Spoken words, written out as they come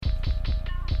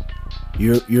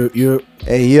You.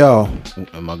 Hey, yo.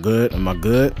 Am I good?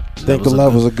 Think the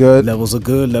levels are good. Levels are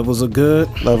good. Levels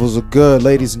are good.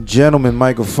 Ladies and gentlemen,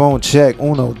 microphone check.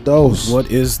 Uno, dos. What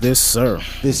is this, sir?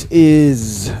 This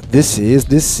is. It's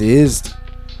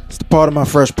the Part of My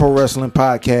Fresh Pro Wrestling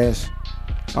podcast.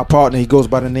 My partner, he goes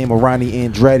by the name of Ronnie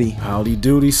Andretti. Howdy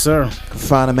doody, sir. You can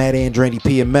find him at Andretti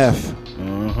PMF.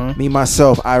 Me,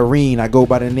 myself, Irene, I go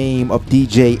by the name of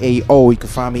DJ AO. You can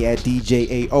find me at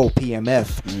DJ AO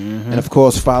PMF. And of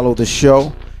course, follow the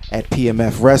show at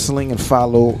PMF Wrestling and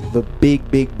follow the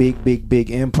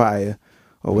big empire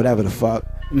or whatever the fuck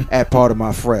at Part of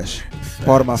My Fresh.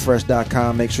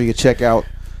 PartofMyFresh.com. Make sure you check out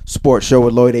Sports Show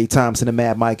with Lloyd A. Thompson and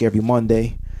Mad Mike every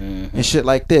Monday. And shit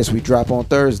like this. We drop on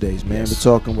Thursdays, man. We're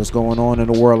talking what's going on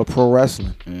in the world of pro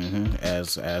wrestling.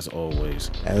 As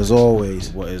always. As always.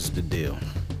 What is the deal?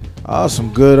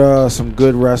 Some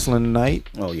good wrestling tonight.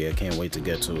 Oh yeah, can't wait to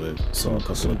get to it. Some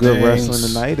good wrestling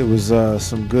tonight. It was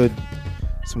some good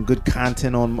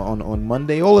content on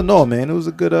Monday. All in all, man, it was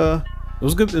a good It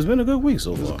was good. It's been a good week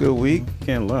so far. It was a good week.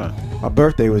 Can't lie. My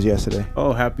birthday was yesterday.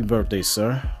 Oh, happy birthday,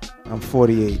 sir. I'm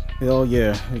 48. Oh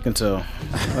yeah, we can tell.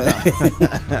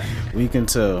 We can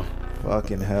tell.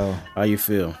 Fucking hell. How you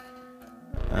feel?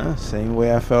 Same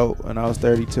way I felt when I was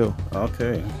 32.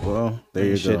 Okay, well, there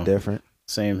you go. Shit different.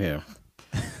 Same here.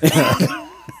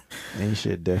 Ain't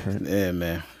shit different. Yeah,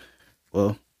 man.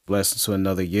 Well, blessings to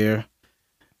another year,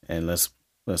 and let's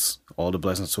all the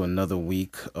blessings to another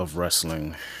week of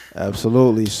wrestling.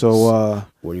 Absolutely. So,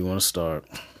 where do you want to start?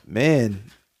 Man,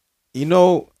 you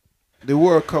know, there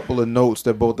were a couple of notes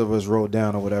that both of us wrote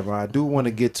down or whatever. I do want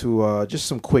to get to just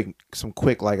some quick,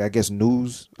 like I guess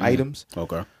news items.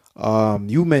 Okay.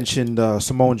 You mentioned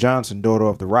Simone Johnson, daughter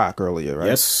of The Rock, earlier, right?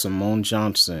 Yes, Simone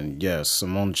Johnson. Yes,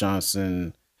 Simone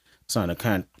Johnson signed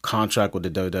a contract with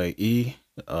the WWE.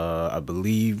 I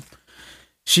believe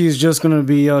she's just gonna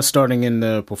be starting in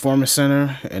the Performance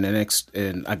Center and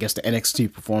I guess the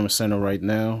NXT Performance Center right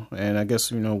now. And I guess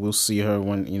we'll see her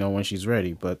when she's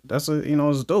ready. But that's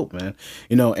it's dope, man.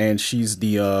 And she's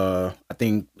the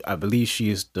I believe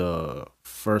she's the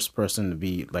first person to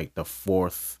be like the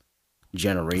fourth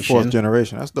generation.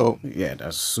 That's dope. Yeah,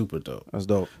 that's super dope. That's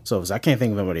dope. So I can't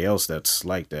think of anybody else that's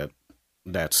like that.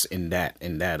 That's in that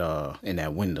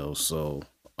window. So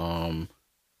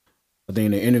I think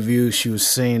in the interview she was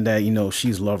saying that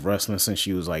she's loved wrestling since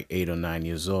she was like 8 or 9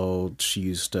 years old. She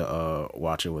used to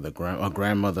watch it with her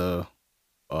grandmother.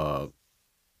 Brought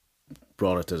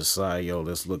her to the side. Yo,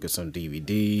 let's look at some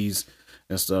DVDs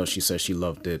and stuff. She said she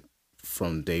loved it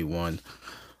from day one.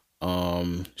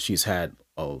 She's had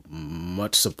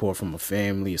much support from her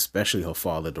family, especially her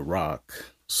father, The Rock.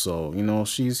 So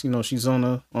she's on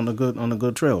a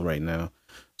good trail right now.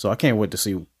 So I can't wait to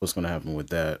see what's gonna happen with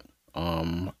that.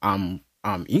 I'm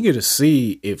eager to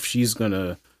see if she's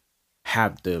gonna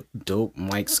have the dope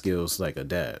mic skills like her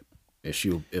dad. If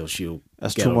she'll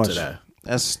that's get too up much. to that.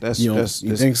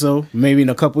 You think so? Maybe in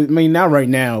a couple. I mean, not right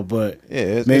now, but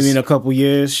maybe in a couple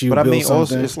years she'll. But I mean,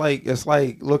 also it's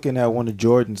like looking at one of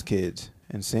Jordan's kids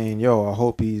and saying, "Yo, I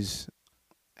hope he's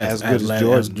as good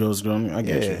as Jordan." I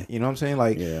get you. You know what I'm saying?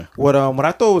 Like, what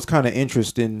I thought was kind of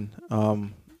interesting,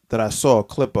 that I saw a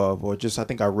clip of, or just I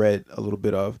think I read a little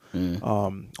bit of,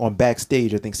 on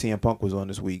Backstage. I think CM Punk was on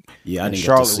this week. Yeah, and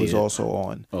Charlotte was also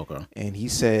on. Okay, and he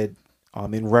said,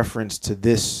 in reference to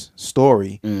this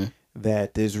story,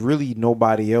 that there's really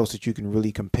nobody else that you can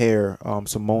really compare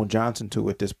Simone Johnson to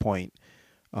at this point.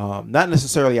 Not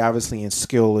necessarily, obviously, in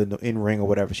skill in ring or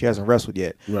whatever. She hasn't wrestled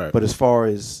yet, right? But as far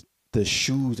as the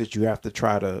shoes that you have to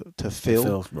try to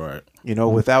fill, right?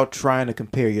 Without trying to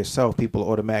compare yourself, people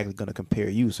are automatically going to compare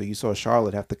you. So you saw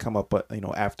Charlotte have to come up,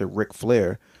 after Ric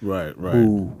Flair, right,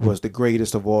 who was the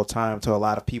greatest of all time to a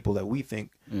lot of people that we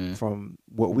think from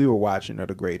what we were watching are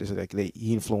the greatest. Like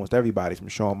he influenced everybody from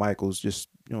Shawn Michaels, just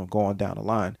going down the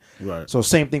line. Right. So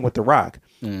same thing with The Rock.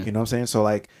 You know what I'm saying? So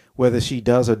like whether she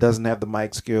does or doesn't have the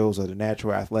mic skills or the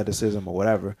natural athleticism or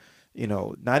whatever.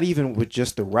 Not even with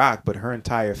just The Rock, but her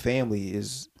entire family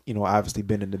is, obviously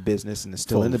been in the business and is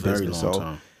still in the business. So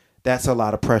time. That's a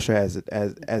lot of pressure as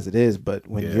it is. But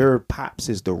when your pops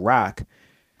is The Rock,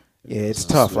 it's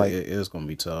tough. Like it is gonna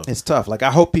be tough. It's tough. Like I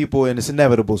hope people, and it's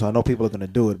inevitable, so I know people are gonna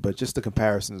do it. But just the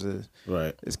comparisons is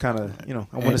right. It's kind of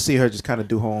I want to see her just kind of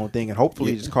do her own thing and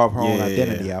hopefully just carve her own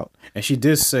identity out. And she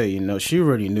did say, she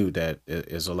already knew that it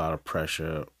is a lot of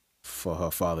pressure for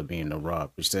her father being The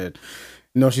Rock. She said,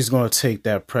 she's going to take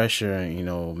that pressure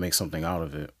and make something out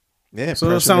of it. Yeah,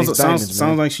 so it sounds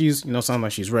like she's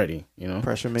ready.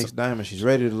 Pressure makes diamonds. She's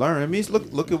ready to learn. I mean,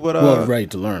 look at what ready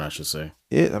to learn, I should say.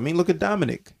 Yeah, I mean, look at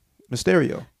Dominic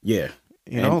Mysterio. Yeah,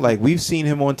 You know, like we've seen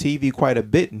him on TV quite a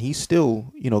bit, and he's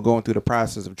still, going through the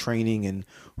process of training, and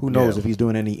who knows if he's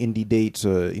doing any indie dates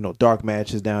or dark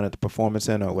matches down at the Performance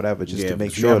Center or whatever, just to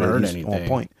make sure that he's on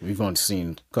point. We've only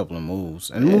seen a couple of moves,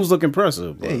 and the moves look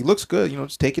impressive. Yeah, he looks good.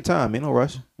 Just take your time, ain't no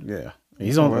rush. Yeah,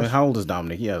 he's on. How old is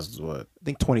Dominic? He has what? I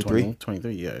think 23.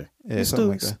 23. Yeah, he's something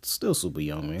like that. Still super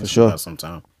young, man. For sure. Some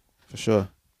time. For sure.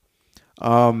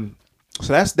 So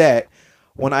that's that.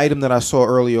 One item that I saw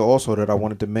earlier also that I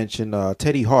wanted to mention,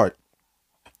 Teddy Hart.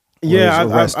 Yeah,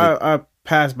 I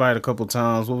passed by it a couple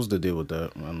times. What was the deal with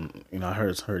that? I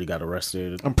heard he got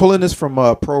arrested. I'm pulling this from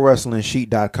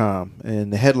ProWrestlingSheet.com,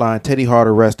 and the headline: Teddy Hart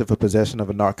arrested for possession of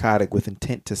a narcotic with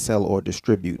intent to sell or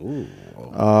distribute.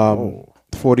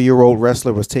 40-year-old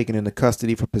wrestler was taken into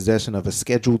custody for possession of a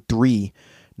Schedule III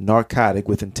narcotic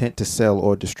with intent to sell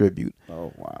or distribute.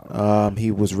 Oh wow!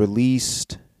 He was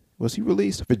released. Was he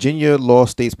released? Virginia law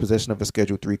states possession of a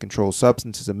Schedule III controlled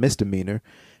substance is a misdemeanor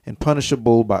and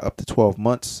punishable by up to 12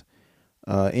 months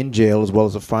in jail, as well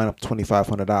as a fine up to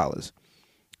 $2,500.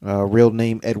 Real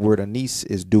name Edward Anise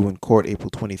is due in court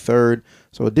April 23rd.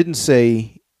 So it didn't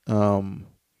say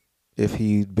if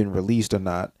he'd been released or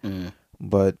not.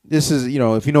 But this is,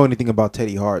 if you know anything about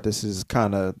Teddy Hart, this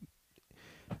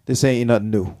ain't nothing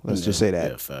new. Let's just say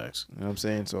that. Yeah, facts. You know what I'm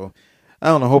saying? So I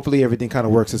don't know. Hopefully everything kind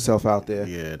of works itself out there.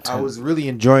 Yeah, I was really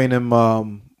enjoying him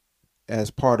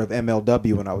as part of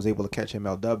MLW when I was able to catch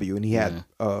MLW, and he had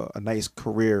a nice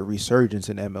career resurgence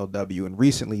in MLW. And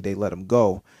recently they let him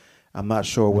go. I'm not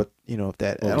sure what if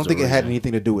that. I don't think it had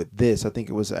anything to do with this. I think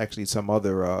it was actually some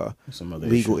other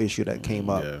legal issue that came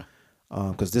up. Yeah.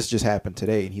 Because this just happened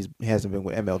today, and he hasn't been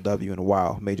with MLW in a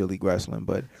while, Major League Wrestling.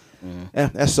 But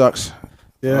that sucks.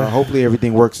 Yeah. Hopefully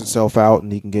everything works itself out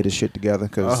and he can get his shit together.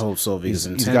 Cause I hope so. He's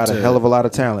got a hell of a lot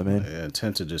of talent, man. Yeah,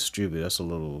 intent to distribute. That's a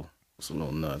little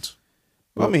nuts.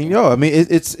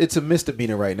 It's a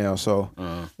misdemeanor right now. So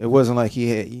it wasn't like he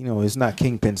had, it's not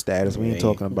kingpin status. We ain't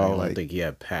talking about I think he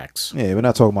had packs. Yeah, we're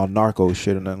not talking about narco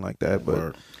shit or nothing like that. But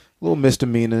a little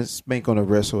misdemeanor, spank on the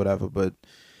wrist or whatever. But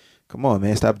come on,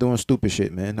 man, stop doing stupid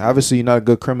shit, man. Obviously, you're not a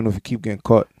good criminal if you keep getting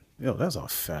caught. Yo, that's a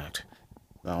fact.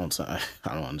 I don't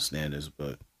understand this,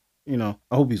 but I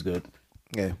hope he's good.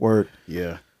 Yeah, word.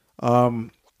 Yeah.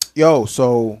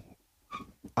 So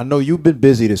I know you've been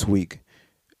busy this week.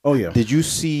 Oh yeah. Did you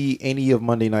see any of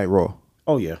Monday Night Raw?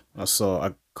 Oh yeah, I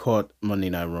caught Monday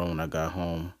Night Raw when I got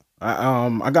home.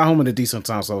 I got home at a decent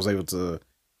time, so I was able to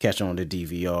catch on the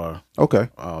DVR. Okay.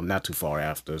 Not too far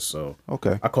after, so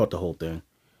okay, I caught the whole thing.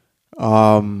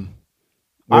 I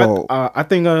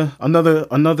think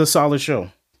another solid show.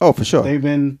 Oh, for sure. They've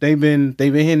been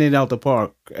hitting it out the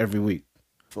park every week.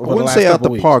 I wouldn't say out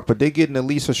the park, but they're getting at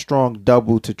least a strong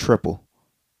double to triple.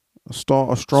 A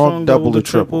strong double to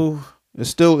triple.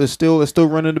 It's still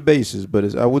running the bases,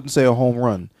 but I wouldn't say a home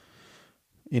run.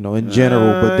 In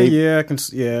general, but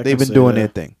they've been doing their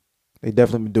thing. They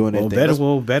definitely been doing their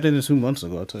thing. Better than 2 months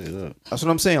ago. I'll tell you that. That's what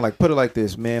I'm saying. Like, put it like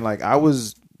this, man. Like, I've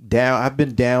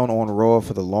been down on Raw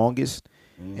for the longest.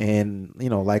 And,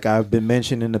 like I've been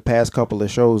mentioning in the past couple of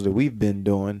shows that we've been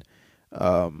doing,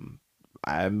 I'm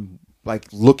like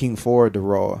looking forward to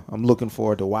Raw. I'm looking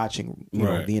forward to watching,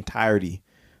 the entirety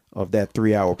of that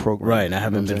 3-hour program. Right. And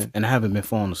I haven't been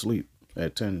falling asleep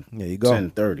at 10. There you go.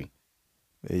 10:30.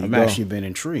 I'm actually been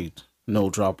intrigued. No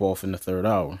drop off in the third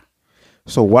hour.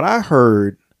 So what I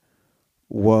heard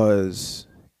was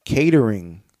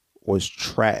catering was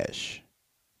trash.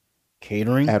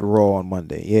 Catering at Raw on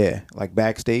Monday, yeah, like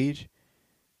backstage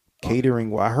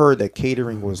catering. Well, I heard that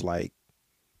catering was like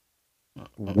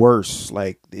worse.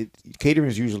 Like catering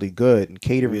is usually good, and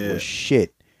catering was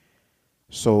shit.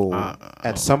 So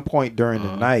at some point during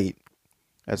the night,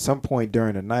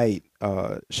 Shayna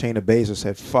Baszler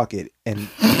said, "Fuck it," and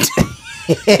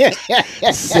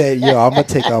said, "Yo, I'm gonna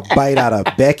take a bite out of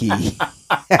Becky." I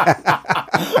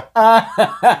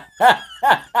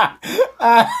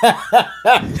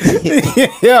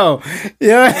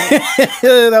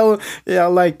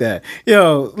like that.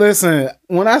 Yo, listen,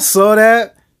 when I saw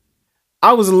that,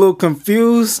 I was a little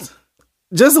confused,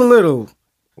 just a little.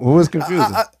 What was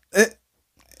confusing?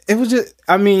 It was just,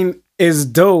 it's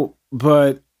dope,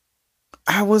 but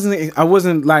I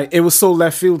wasn't like, it was so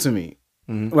left field to me.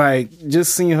 Mm-hmm. Like,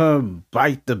 just seeing her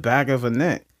bite the back of her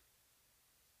neck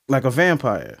like a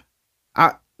vampire.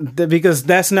 Because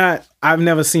that's not, I've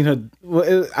never seen her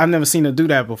do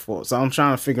that before. So I'm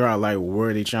trying to figure out like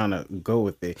where they trying to go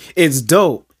with it. It's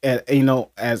dope,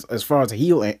 as far as a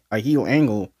heel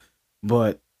angle,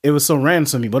 but it was so random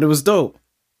to me. But it was dope,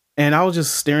 and I was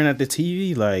just staring at the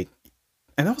TV like,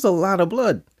 and that was a lot of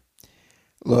blood.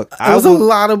 Look, it was a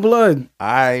lot of blood.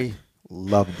 I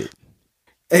loved it.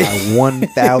 I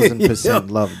 1000%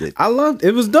 loved it. I loved it.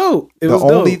 It was dope. The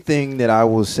only thing that I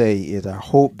will say is I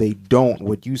hope they don't.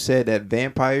 What you said, that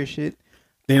vampire shit.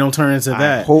 They don't turn into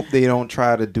that. I hope they don't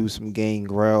try to do some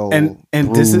Gangrel and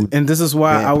this is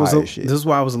why I was shit. this is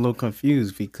why I was a little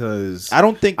confused, because I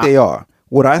don't think they are.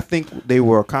 What I think they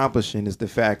were accomplishing is the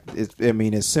fact.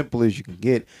 As simple as you can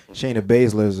get. Shayna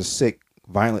Baszler is a sick,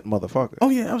 violent motherfucker. Oh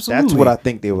yeah, absolutely. That's what I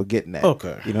think they were getting at.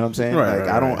 Okay, you know what I'm saying? Right,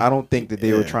 I don't think that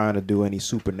they were trying to do any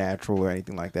supernatural or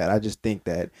anything like that. I just think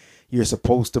that you're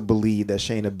supposed to believe that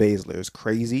Shayna Baszler is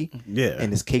crazy,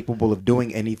 and is capable of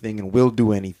doing anything and will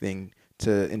do anything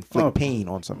to inflict pain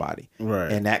on somebody.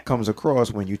 Right, and that comes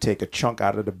across when you take a chunk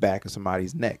out of the back of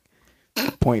somebody's neck.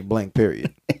 Point blank.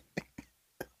 Period.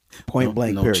 Point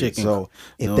blank. Period. Chicken. So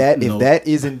if that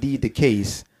is indeed the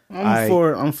case, I'm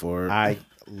for it. I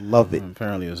love it.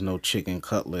 Apparently, there's no chicken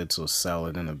cutlets or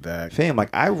salad in the back. Fam, like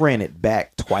I ran it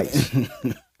back twice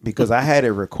because I had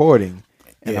it recording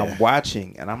and I'm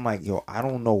watching and I'm like, yo, I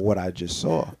don't know what I just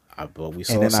saw. I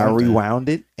rewound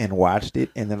it and watched it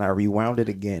and then I rewound it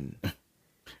again.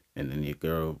 And then your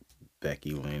girl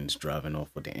Becky Lynch driving off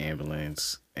with the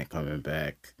ambulance and coming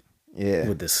back. Yeah,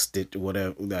 with the stitch,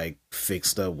 whatever, like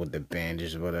fixed up with the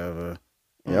bandage, whatever.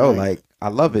 Yo, like I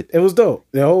love it. It was dope.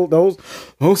 The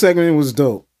whole segment was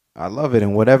dope. I love it,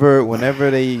 and whenever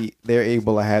they're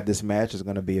able to have this match, is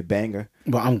going to be a banger.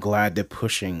 But I'm glad they're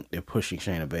pushing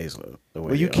Shayna Baszler.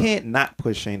 Well, you can't not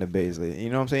push Shayna Baszler. You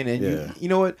know what I'm saying? And you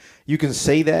know what? You can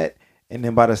say that, and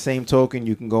then by the same token,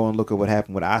 you can go and look at what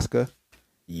happened with Asuka.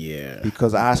 Yeah,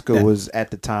 because Asuka was at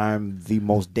the time the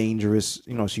most dangerous.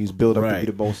 You know, she's built up to be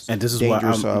the most. And this is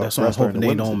dangerous, why that's why I'm hoping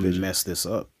they don't mess this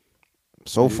up.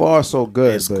 So far, so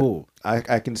good. It's cool.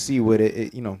 I can see what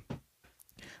it. You know,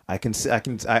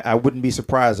 I wouldn't be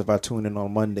surprised if I tune in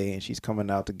on Monday and she's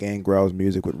coming out to Gangrel's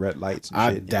music with red lights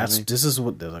and shit. This is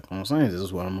what I'm saying. This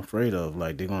is what I'm afraid of.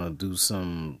 Like they're gonna do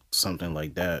something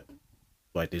like that.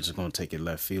 Like they're just gonna take it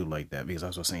left field like that, because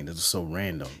that's what I'm saying. This is so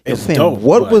random. It's dope.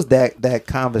 What was that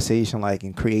conversation like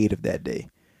in creative that day?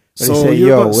 So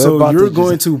you're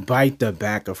going to bite the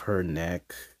back of her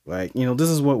neck. Like, you know, this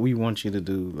is what we want you to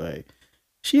do. Like,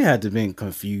 she had to have been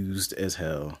confused as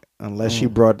hell. Unless she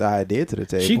brought the idea to the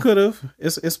table. She could have.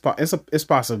 It's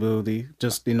possibility.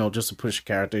 Just, you know, just to push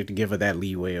character, to give her that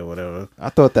leeway or whatever. I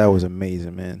thought that was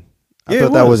amazing, man. I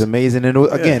thought that was amazing. And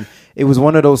again, it was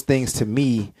one of those things to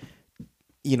me.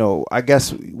 You know, I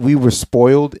guess we were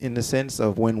spoiled in the sense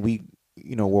of when we,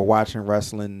 you know, were watching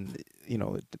wrestling, you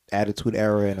know, Attitude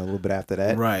Era and a little bit after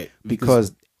that. Right.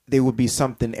 Because there would be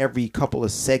something every couple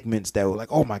of segments that were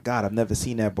like, oh my God, I've never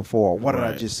seen that before. What did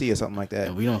I just see, or something like that?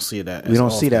 And we don't see that.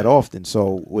 See that often.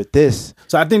 So with this.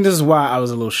 So I think this is why I was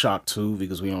a little shocked too,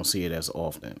 because we don't see it as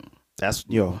often.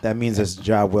 That means it's a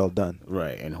job well done.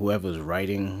 Right. And whoever's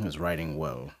writing is writing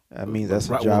well. That means that's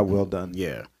a job well done.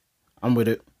 Yeah. I'm with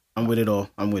it. I'm with it all.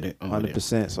 I'm with it.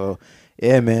 100%. So,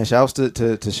 yeah, man. Shouts to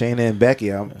Shayna and Becky.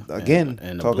 I'm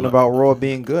talking about Raw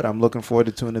being good. I'm looking forward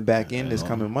to tuning back in this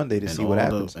coming Monday to see what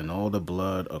happens. And all the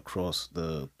blood across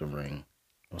the ring.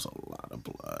 There's a lot of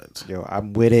blood. Yo,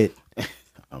 I'm with it.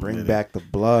 Bring back the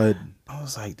blood. I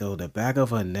was like, though, the back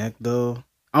of her neck, though.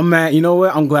 I'm mad. You know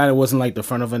what? I'm glad it wasn't like the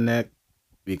front of her neck,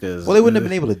 because they wouldn't have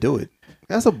been able to do it.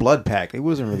 That's a blood pack. It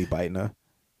wasn't really biting her.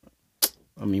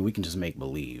 I mean, we can just make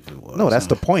believe it was. No, that's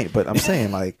the point. But I'm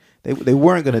saying, like, they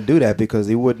weren't going to do that because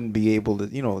they wouldn't be able to,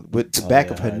 you know, with the back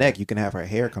of her neck, you can have her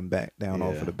hair come back down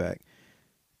off of the back.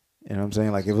 You know what I'm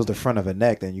saying? Like, if it was the front of her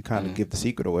neck, then you kind of give the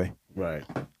secret away. Right.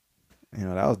 You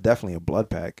know, that was definitely a blood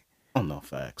pack. Oh, no,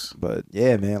 facts. But,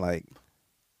 yeah, man, like,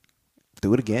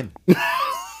 do it again.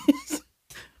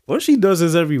 What she does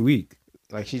is every week.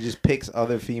 Like, she just picks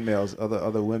other females,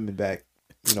 other women back.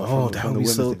 You know, from the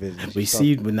women's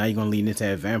division. But now you're gonna lean into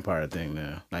that vampire thing.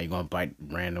 Now you're gonna bite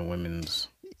random women's.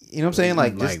 You know what I'm saying?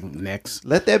 Like necks.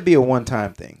 Let that be a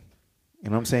one-time thing.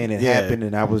 You know what I'm saying? It happened,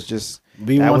 and I was just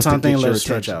be one-time thing. Let it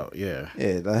stretch out. Yeah.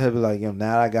 I'd be like, yo,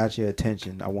 now I got your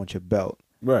attention. I want your belt.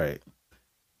 Right.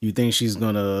 You think she's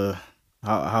gonna?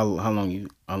 How long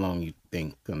you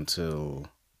think until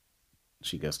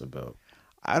she gets the belt?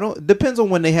 Depends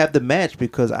on when they have the match,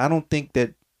 because I don't think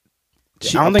that.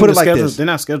 I don't think they're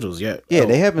not scheduled yet. Yeah,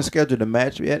 they haven't scheduled a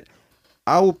match yet.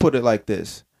 I will put it like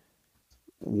this.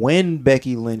 When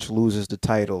Becky Lynch loses the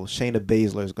title, Shayna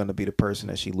Baszler is going to be the person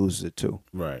that she loses it to.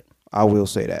 Right. I will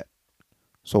say that.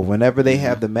 So whenever they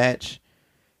have the match,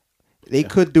 they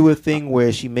could do a thing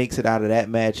where she makes it out of that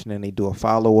match and then they do a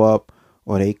follow-up,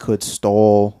 or they could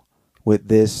stall with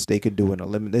this. They could do an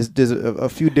elimination. There's a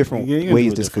few different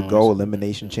ways this could go.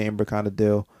 Elimination chamber kind of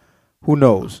deal. Who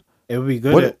knows? It would be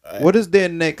good. What is their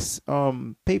next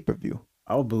pay-per-view?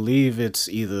 I would believe it's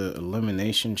either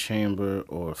Elimination Chamber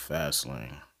or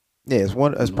Fastlane. Yeah, it's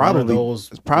one. It's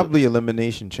probably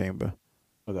Elimination Chamber.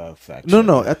 I got fact.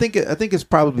 No. I think it's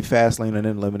probably Fastlane and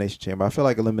then Elimination Chamber. I feel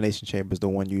like Elimination Chamber is the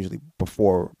one usually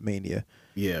before Mania.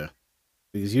 Yeah,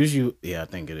 because usually, I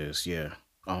think it is. Yeah,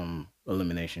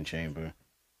 Elimination Chamber.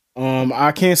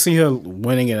 I can't see her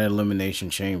winning at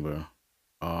Elimination Chamber.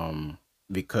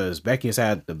 Because Becky's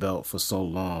had the belt for so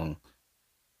long.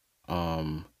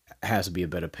 Has to be a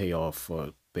better payoff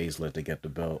for Baszler to get the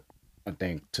belt. I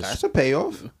think that's a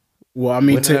payoff. Well, I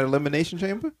mean, winning at Elimination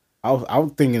Chamber. I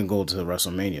was thinking go to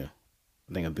WrestleMania.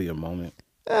 I think a bigger moment.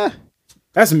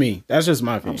 That's me. That's just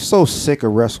my opinion. I'm so sick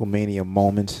of WrestleMania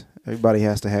moments. Everybody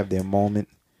has to have their moment.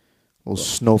 Those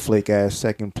snowflake ass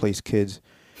second place kids.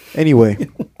 Anyway.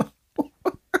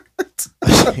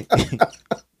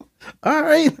 All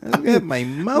right, I got my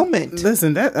moment.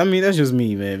 Listen, that's just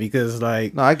me, man. Because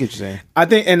like, no, I get you saying. I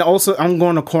think, and also I'm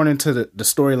going according to the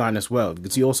storyline as well.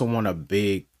 Because you also want a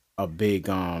big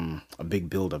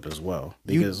build up as well.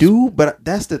 Because, you do, but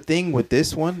that's the thing with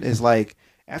this one is like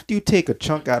after you take a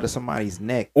chunk out of somebody's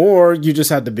neck, or you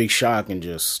just have the big shock and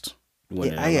just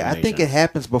win. I think it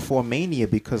happens before Mania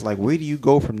because like where do you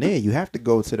go from there? You have to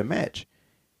go to the match.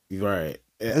 Right.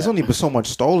 There's only but so much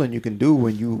stolen you can do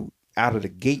when you out of the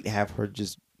gate have her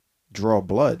just draw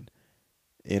blood.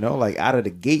 You know, like out of the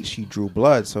gate she drew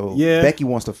blood. So Becky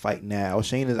wants to fight now.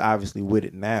 Shayna's obviously with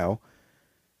it now.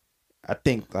 I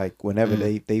think like whenever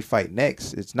they fight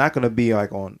next, it's not going to be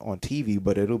like on TV,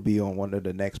 but it'll be on one of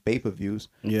the next pay-per-views.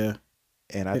 Yeah.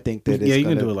 And I think that you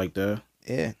can do it like that.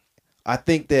 Yeah. I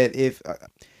think that if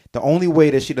the only way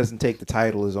that she doesn't take the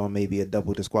title is on maybe a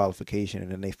double disqualification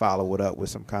and then they follow it up with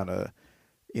some kind of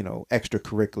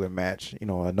extracurricular match, a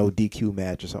no DQ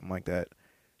match or something like that.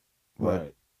 But,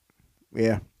 right.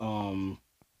 Yeah.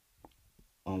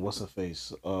 What's her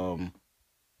face? In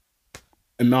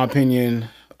my opinion,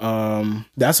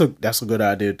 that's a good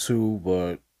idea too,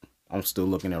 but I'm still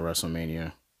looking at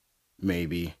WrestleMania.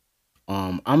 Maybe.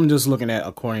 I'm just looking at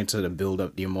according to the build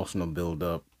up, the emotional build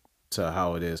up to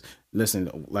how it is.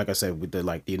 Listen, like I said, with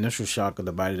the initial shock of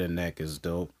the bite of the neck is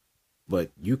dope,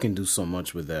 but you can do so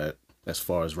much with that. As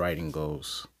far as writing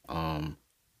goes,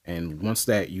 and once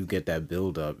that you get that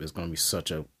build up, it's gonna be such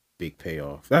a big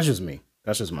payoff. That's just me.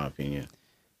 That's just my opinion.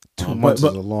 2 months is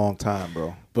a long time,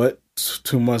 bro. But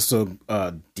 2 months of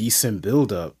decent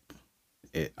build up,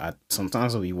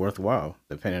 sometimes it'll be worthwhile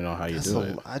depending on how you do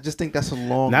it. I just think that's a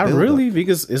long. Not build-up. really,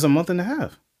 because it's a month and a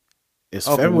half. It's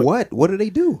February. What? What do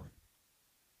they do?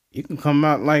 You can come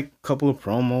out like a couple of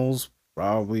promos,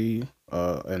 probably.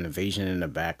 An invasion in the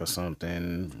back or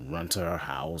something, run to her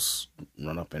house,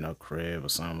 run up in her crib or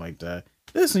something like that.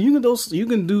 Listen, you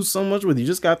can do so much with it. You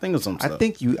just gotta think of something. I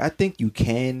think you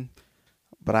can,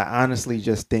 but I honestly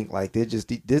just think like there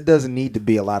doesn't need to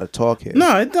be a lot of talk here.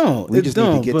 No, it don't. We just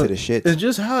need to get to the shit. It's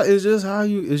just how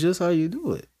you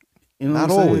do it. You know, not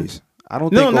always. I don't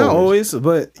think not always,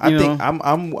 but I think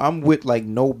I'm with like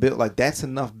no build. Like that's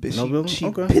enough. She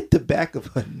bit the back of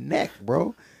her neck,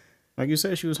 bro. Like you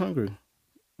said, she was hungry.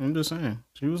 I'm just saying.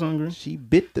 She was hungry. She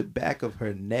bit the back of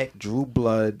her neck, drew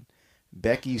blood.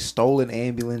 Becky stole an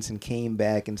ambulance and came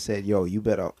back and said, yo, you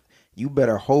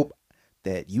better hope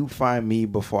that you find me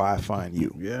before I find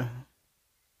you. Yeah.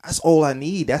 That's all I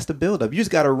need. That's the buildup. You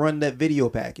just got to run that video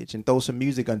package and throw some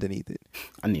music underneath it.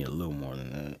 I need a little more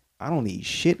than that. I don't need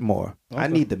shit more. Okay. I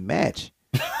need the match.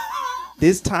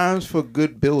 There's times for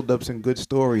good build-ups and good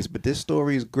stories, but this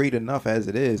story is great enough as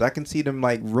it is. I can see them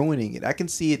like ruining it. I can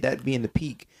see that being the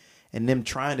peak and them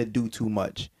trying to do too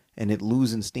much and it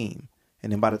losing steam.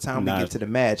 And then by the time we get to the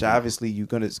match, obviously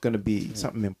it's gonna be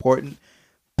something important,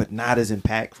 but not as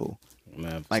impactful.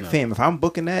 Man, fam, if I'm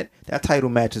booking that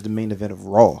title match is the main event of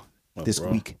Raw this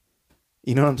week.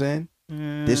 You know what I'm saying?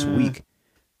 This week.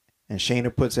 And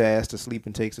Shayna puts her ass to sleep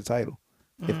and takes the title.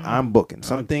 If I'm booking,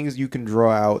 some things you can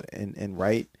draw out and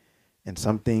write, and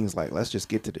some things like let's just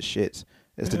get to the shits.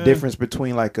 It's the difference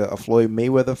between like a Floyd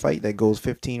Mayweather fight that goes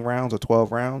 15 rounds or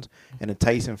 12 rounds and a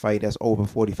Tyson fight that's over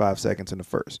 45 seconds in the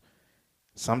first.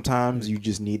 Sometimes you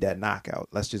just need that knockout.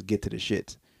 Let's just get to the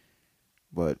shits.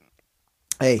 But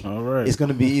hey, it's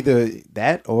gonna be either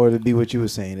that or it'll be what you were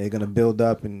saying. They're gonna build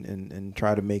up and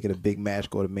try to make it a big match,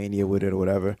 go to Mania with it or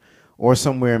whatever. Or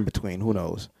somewhere in between. Who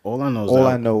knows? All I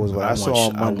know is what I saw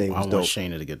on Monday was dope. I want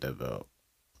Shayna to get that belt.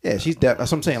 Yeah, that's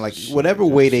what I'm saying. Like, whatever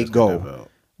way they go,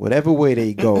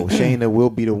 Shayna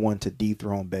will be the one to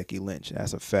dethrone Becky Lynch.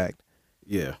 That's a fact.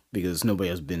 Yeah, because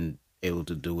nobody has been able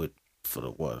to do it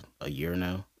for a year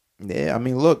now? Yeah, I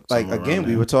mean, look, like, again,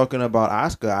 we were talking about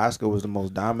Asuka. Asuka was the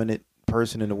most dominant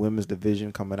person in the women's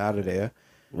division coming out of there.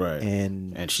 Right.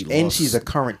 And she lost. She's a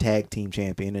current tag team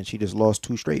champion, and she just lost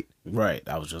 2 straight. Right.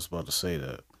 I was just about to say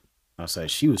that. I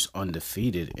said she was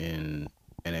undefeated in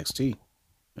NXT,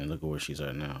 and look at where she's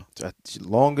at now.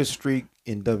 Longest streak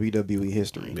in WWE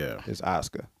history. Yeah, is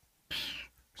Asuka.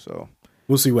 So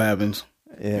we'll see what happens.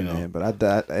 Yeah, man. But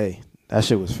that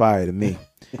shit was fire to me.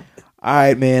 All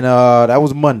right, man. That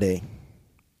was Monday.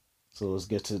 So let's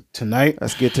get to tonight.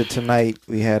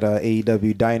 We had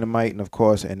AEW Dynamite and of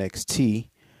course NXT.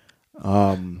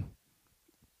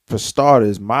 For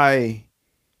starters, my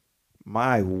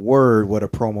word, what a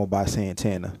promo by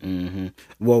Santana. Mm-hmm.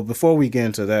 Well, before we get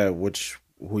into that,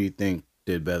 who you think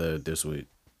did better this week?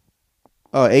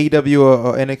 AEW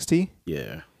or NXT?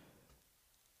 Yeah.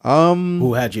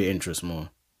 Who had your interest more?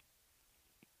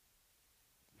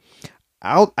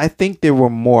 I think there were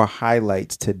more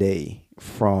highlights today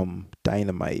from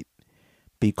Dynamite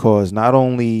because not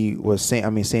only was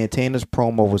Santana's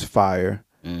promo was fire.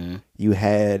 Mm-hmm. You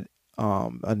had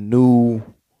a new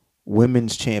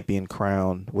women's champion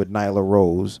crown with Nyla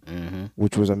Rose, mm-hmm.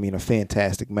 which was a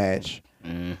fantastic match.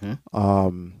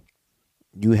 Mm-hmm.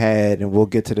 You had, and we'll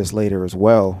get to this later as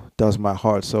well, does my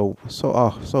heart so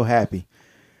happy.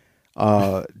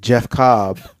 Jeff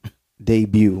Cobb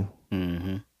debut.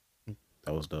 Mm-hmm.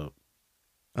 That was dope.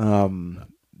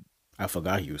 I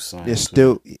forgot he was signed.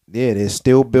 They're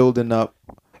still building up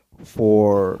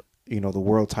for the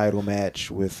world title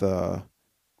match with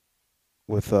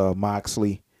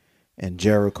Moxley and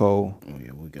Jericho. Oh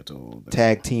yeah, we'll get to all that.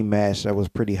 Tag team match that was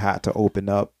pretty hot to open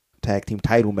up. Tag team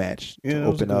title match to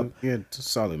open up. Yeah, it's a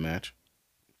solid match.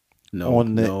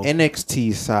 On the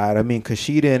NXT side,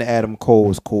 Kushida and Adam Cole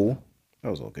was cool. That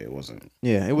was okay, wasn't it?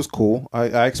 Yeah, it was cool.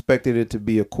 I expected it to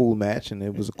be a cool match, and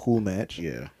it was a cool match.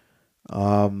 Yeah.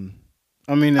 I'm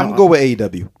gonna go with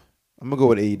AEW.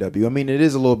 It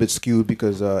is a little bit skewed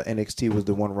because NXT was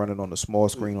the one running on the small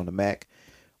screen on the Mac,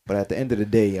 but at the end of the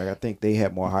day, I think they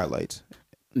had more highlights.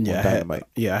 Yeah, I had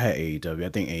AEW. I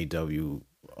think AEW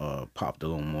popped a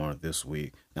little more this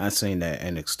week. Not saying that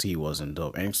NXT wasn't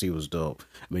dope. NXT was dope,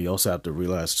 but you also have to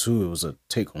realize too it was a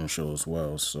take-home show as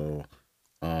well. So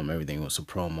everything was a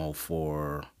promo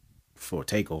for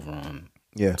TakeOver on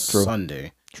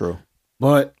Sunday. True.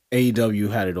 But AEW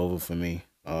had it over for me.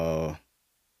 We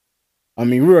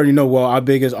already know. Well, our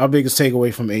biggest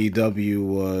takeaway from AEW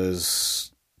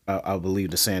was, I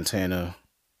believe, the Santana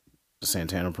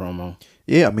promo.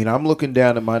 Yeah, I'm looking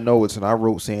down at my notes and I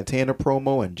wrote Santana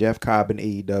promo and Jeff Cobb and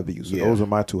AEW. So those are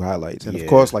my 2 highlights. And of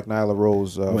course, like Nyla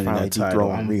Rose finally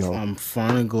dethroned Riho. I'm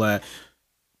finally glad.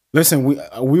 Listen,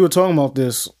 we were talking about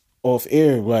this off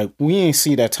air. Like, we ain't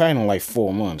see that title in like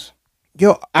 4 months.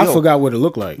 I forgot what it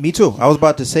looked like. Me too. I was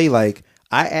about to say, like,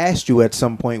 I asked you at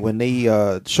some point when they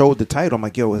showed the title, I'm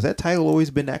like, has that title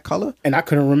always been that color? And I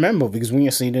couldn't remember because we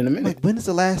ain't seen it in a minute. Like, when is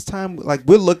the last time? Like,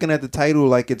 we're looking at the title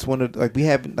like it's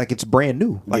it's brand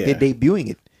new. Like, they're debuting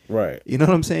it. Right. You know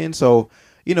what I'm saying? So,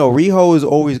 Riho is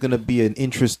always going to be an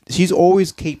interest. She's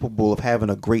always capable of having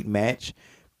a great match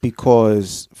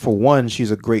because, for one, she's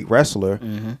a great wrestler,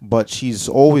 mm-hmm. but she's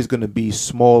always going to be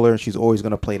smaller. She's always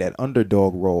going to play that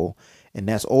underdog role. And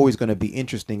that's always going to be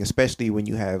interesting, especially when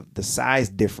you have the size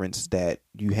difference that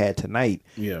you had tonight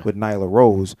with Nyla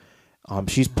Rose.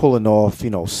 She's pulling off,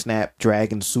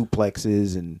 Snapdragon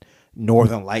suplexes and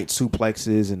Northern Light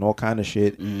suplexes and all kind of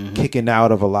shit, mm-hmm. kicking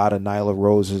out of a lot of Nyla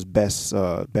Rose's best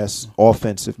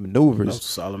offensive maneuvers. That was a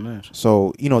solid match.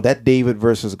 So, that David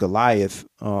versus Goliath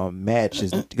match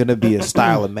is going to be a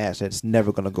style of match that's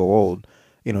never going to go old.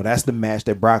 That's the match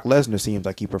that Brock Lesnar seems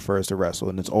like he prefers to wrestle,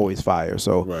 and it's always fire.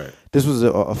 So This was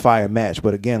a fire match.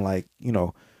 But again,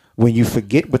 when you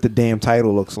forget what the damn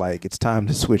title looks like, it's time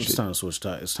to switch It's time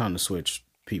to switch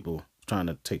people. It's trying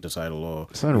to take the title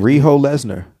off. Son, Riho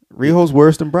Lesnar. Riho's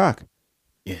worse than Brock.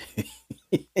 Yeah.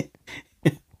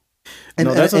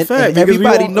 No, that's a fact. And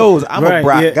everybody knows I'm a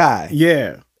Brock guy.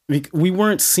 Yeah. We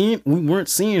weren't seeing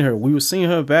her. We were seeing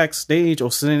her backstage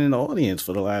or sitting in the audience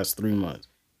for the last 3 months.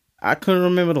 I couldn't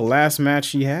remember the last match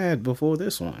she had before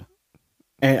this one.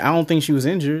 And I don't think she was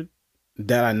injured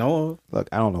that I know of. Look,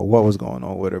 I don't know what was going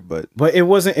on with her, but it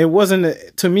wasn't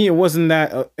to me, it wasn't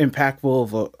that impactful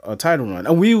of a title run.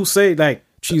 And we will say, like,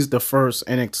 she's the first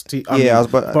NXT,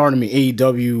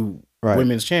 AEW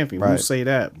women's champion. We'll say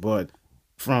that. But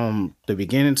from the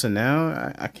beginning to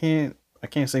now, I can't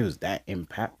say it was that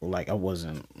impactful. Like, I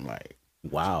wasn't, like,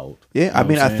 wowed. Yeah,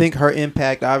 I think her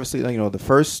impact, obviously,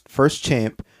 the first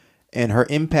champ, and her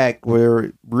impact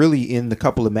were really in the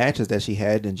couple of matches that she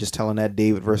had and just telling that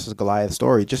David versus Goliath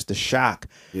story. Just the shock.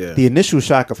 Yeah. The initial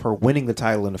shock of her winning the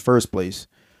title in the first place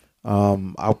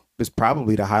is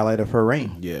probably the highlight of her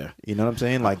reign. Yeah. You know what I'm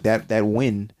saying? Like that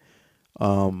win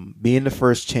being the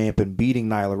first champ and beating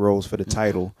Nyla Rose for the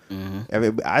title.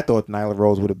 I thought Nyla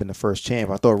Rose would have been the first champ.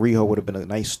 I thought Riho would have been a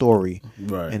nice story.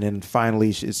 Right. And then finally,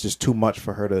 it's just too much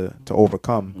for her to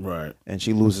overcome. Right. And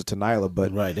she loses to Nyla.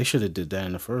 But right, they should have did that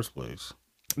in the first place.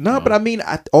 no, but I mean,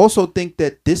 I also think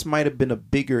that this might have been a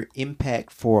bigger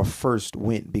impact for a first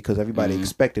win because everybody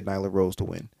expected Nyla Rose to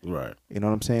win. Right. You know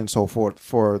what I'm saying? So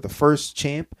for the first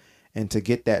champ and to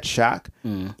get that shock,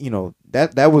 you know,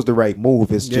 that was the right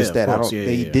move. It's just that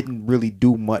they didn't really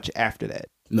do much after that.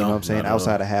 You know what I'm saying?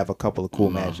 Outside of have a couple of cool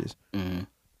matches.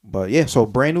 But yeah, so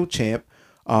brand new champ.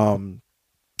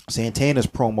 Santana's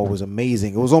promo was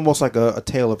amazing. It was almost like a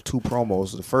tale of two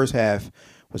promos. The first half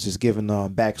was just giving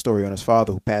backstory on his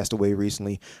father who passed away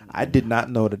recently. I did not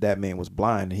know that man was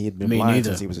blind. He had been blind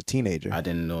since he was a teenager. I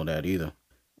didn't know that either.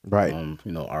 Right.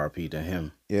 You know, RP to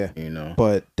him. Yeah. You know.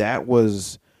 But that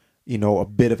was, you know, a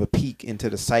bit of a peek into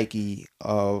the psyche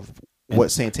of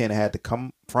what Santana had to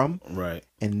come from. Right.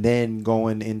 And then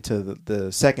going into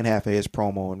the second half of his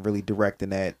promo and really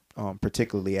directing that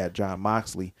particularly at Jon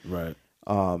Moxley. Right.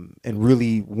 And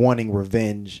really wanting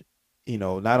revenge. You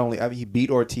know, not only he beat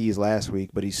Ortiz last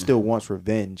week, but he still wants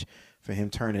revenge for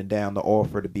him turning down the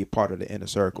offer to be a part of the Inner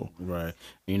Circle. Right.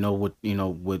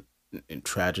 With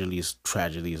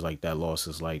tragedies like that,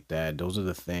 losses like that, those are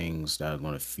the things that are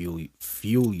going to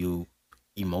fuel you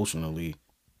emotionally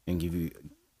and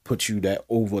put you that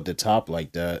over the top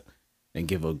like that and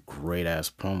give a great ass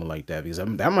promo like that, because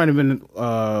that might have been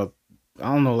I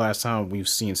don't know last time we've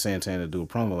seen Santana do a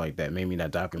promo like that. Maybe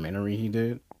that documentary he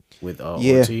did with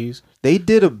Ortiz. They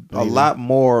did a lot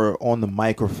more on the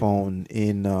microphone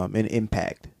in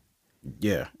Impact.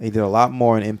 Yeah, they did a lot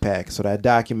more in Impact. So that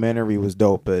documentary was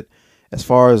dope. But as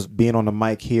far as being on the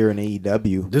mic here in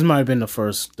AEW, this might have been the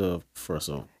first.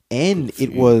 And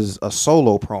it was a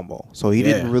solo promo, so he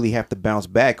didn't really have to bounce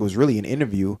back. It was really an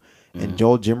interview, and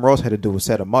Jim Ross had to do was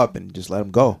set him up and just let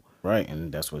him go. Right,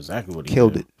 and that's exactly what he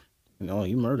killed did. it. No,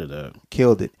 he murdered that.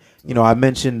 Killed it. You know, I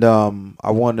mentioned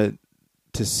I wanted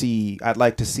to see. I'd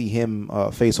like to see him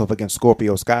face off against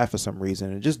Scorpio Sky for some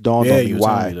reason. It just dawned on me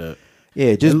why. Yeah,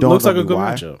 it just dawned on me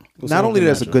why. Not only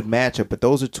that's a good matchup, but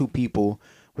those are two people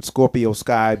with Scorpio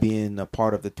Sky being a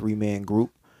part of the 3-man group.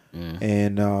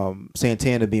 And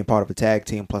Santana being part of a tag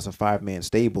team plus a 5-man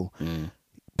stable.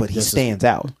 But he stands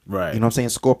out. Right. You know what I'm saying?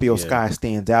 Scorpio Sky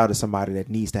stands out as somebody that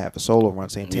needs to have a solo run.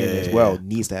 Santana as well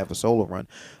needs to have a solo run.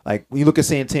 Like, when you look at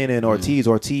Santana and Ortiz,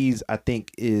 Ortiz, I think,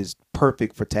 is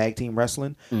perfect for tag team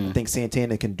wrestling. I think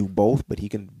Santana can do both, but he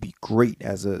can be great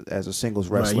as a singles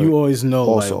wrestler. Right. You always know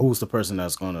like, who's the person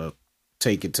that's going to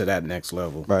take it to that next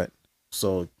level. Right.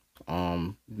 So,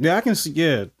 I can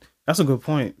see, that's a good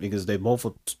point, because they both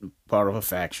are part of a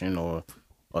faction or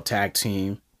a tag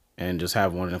team, and just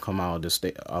have one of them come out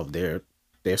of their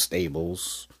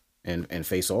stables and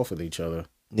face off with each other.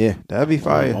 Yeah, that'd be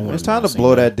fire. It's time to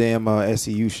blow that damn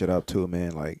SCU shit up too,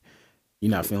 man. Like, you're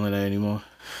not feeling that anymore.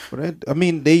 But I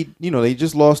mean, they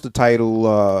just lost the title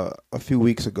a few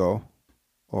weeks ago,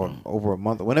 or over a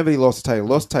month. Whenever they lost the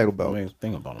title belt. I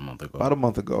think about a month ago. About a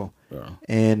month ago. Yeah.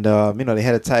 And they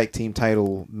had a tag team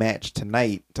title match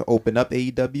tonight to open up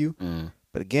AEW.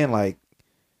 But again, like,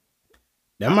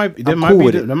 that might be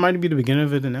the beginning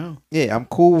of it now. Yeah, I'm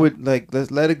cool with, like,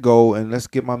 let's let it go and let's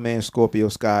get my man Scorpio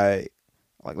Sky,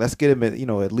 like, let's get him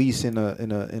at least in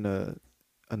a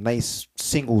nice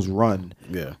singles run.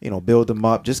 Yeah. Build him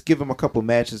up. Just give him a couple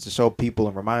matches to show people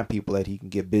and remind people that he can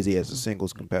get busy as a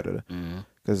singles competitor.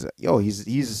 Because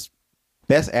he's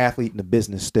best athlete in the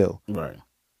business still. Right.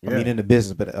 Yeah. I mean, in the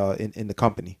business, but in the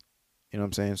company. You know what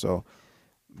I'm saying? So.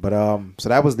 But so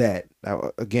that was that.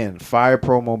 Again, fire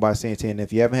promo by Santana.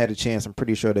 If you haven't had a chance, I'm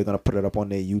pretty sure they're gonna put it up on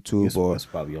their YouTube it's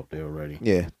probably up there already.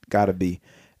 Yeah, gotta be.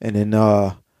 And then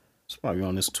it's probably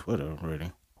on this Twitter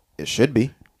already. It should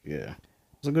be. Yeah,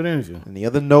 it's a good interview. And the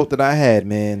other note that I had,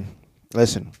 man,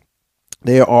 listen,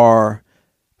 there are.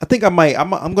 I think I'm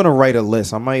gonna write a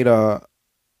list. I might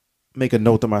make a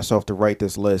note to myself to write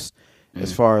this list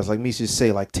as far as, like, me just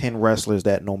say like 10 wrestlers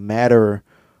that no matter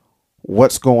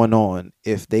what's going on,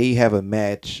 if they have a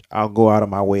match, I'll go out of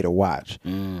my way to watch.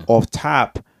 Off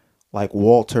top, like,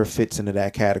 Walter fits into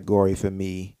that category for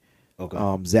me.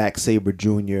 Okay. Zack Sabre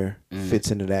Jr. fits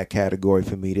into that category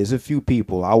for me. There's a few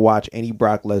people. I'll watch any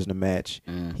Brock Lesnar match.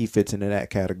 He fits into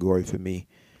that category for me.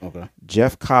 Okay.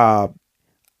 Jeff Cobb,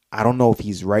 I don't know if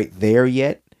he's right there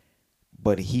yet,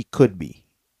 but he could be.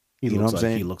 You know what I'm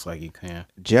saying? He looks like he can.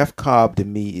 Jeff Cobb, to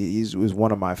me, is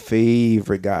one of my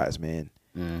favorite guys, man.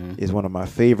 Is one of my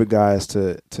favorite guys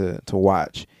to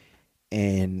watch.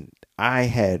 And I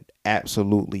had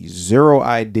absolutely zero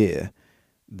idea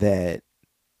that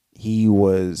he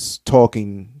was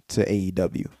talking to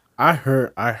AEW. I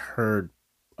heard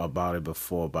about it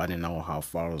before, but I didn't know how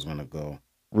far it was gonna go.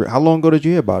 How long ago did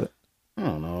you hear about it? I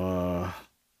don't know,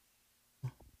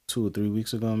 2 or 3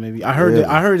 weeks ago, maybe. I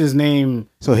heard his name.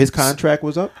 So his contract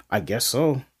was up? I guess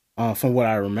so. From what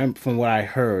I remember, from what I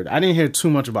heard, I didn't hear too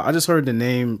much about. I just heard the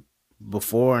name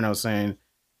before, and I was saying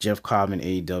Jeff Cobb and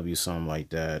AEW, something like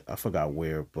that. I forgot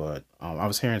where, but I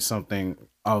was hearing something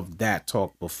of that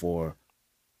talk before.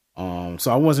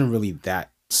 So I wasn't really that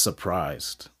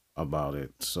surprised about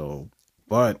it. So,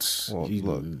 but he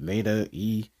made an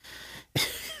impact.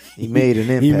 He made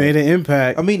an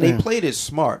impact. I mean, they played it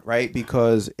smart, right?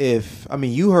 Because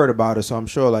you heard about it, so I'm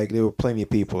sure like there were plenty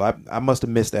of people. I must have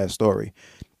missed that story.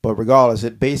 But regardless,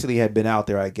 it basically had been out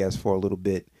there, I guess, for a little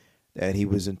bit that he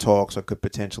was in talks or could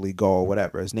potentially go or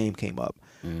whatever. His name came up.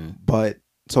 But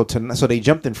so they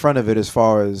jumped in front of it as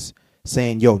far as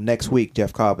saying, yo, next week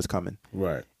Jeff Cobb is coming.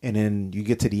 Right. And then you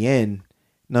get to the end.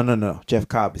 No. Jeff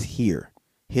Cobb is here.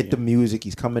 Hit the music.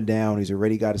 He's coming down. He's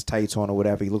already got his tights on or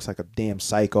whatever. He looks like a damn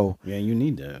psycho. Yeah, you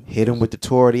need that. Hit him with the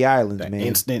tour of the islands,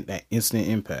 man. That instant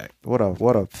impact. What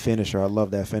a finisher. I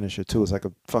love that finisher, too. It's like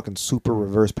a fucking super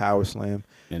reverse power slam.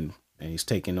 And he's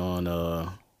taking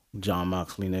on Jon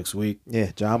Moxley next week.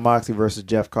 Yeah, Jon Moxley versus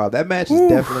Jeff Cobb. That match is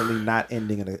definitely not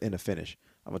ending in a finish.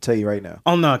 I'm going to tell you right now.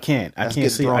 Oh, no, I can't. I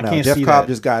can't see it. Jeff Cobb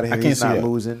just got here. He's not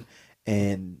losing.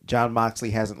 And Jon Moxley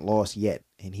hasn't lost yet.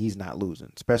 And he's not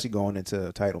losing, especially going into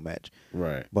a title match.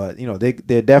 Right. But,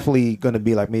 they're definitely going to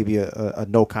be like maybe a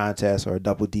no contest or a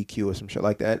double DQ or some shit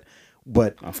like that.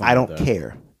 But I don't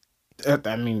care.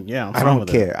 I mean, yeah, I don't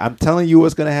care. I'm telling you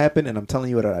what's going to happen, and I'm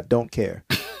telling you that I don't care.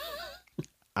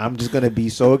 I'm just going to be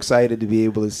so excited to be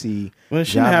able to see Well, it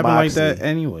shouldn't happen like that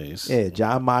anyways. Yeah,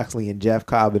 Jon Moxley and Jeff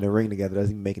Cobb in the ring together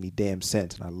doesn't even make any damn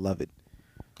sense, and I love it.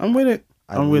 I'm with it.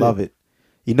 I love it.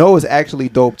 You know what's actually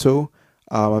dope, too?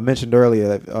 I mentioned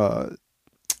earlier,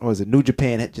 New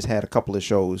Japan had just had a couple of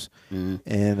shows,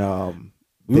 and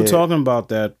we were talking about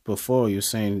that before. You're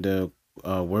saying that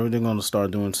where are they going to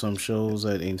start doing some shows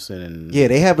at Ainsley? Yeah,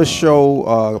 they have a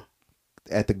show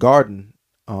at the Garden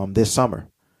this summer.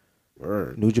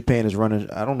 Word. New Japan is running.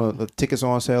 I don't know if the tickets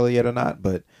are on sale yet or not,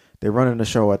 but they're running a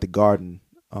show at the Garden,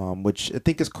 which I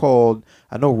think is called.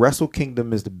 I know Wrestle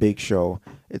Kingdom is the big show.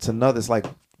 It's another. It's like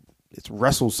it's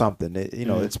Wrestle something.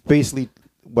 It's basically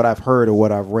what I've heard or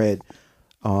what I've read.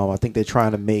 I think they're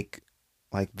trying to make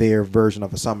like their version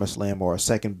of a SummerSlam or a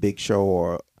second big show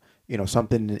or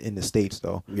something in the States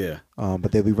though. Yeah.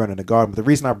 But they'll be running the Garden. But the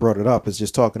reason I brought it up is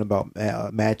just talking about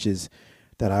matches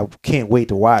that I can't wait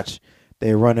to watch.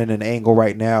 They're running an angle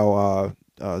right now.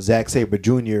 Zack Sabre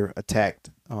Jr. attacked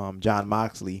Jon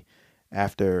Moxley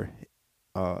after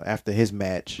his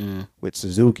match with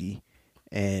Suzuki,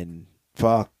 and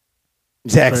fuck,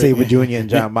 Zack Sabre Jr.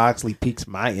 and Jon Moxley piques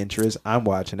my interest. I'm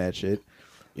watching that shit.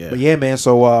 Yeah. But yeah, man.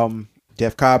 So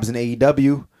Jeff Cobb's in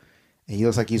AEW, and he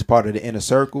looks like he's part of the Inner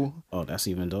Circle. Oh, that's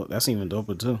even dope. That's even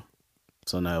doper too.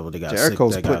 So now they got they got a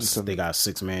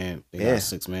 6-man. They got a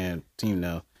 6-man team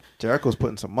now. Jericho's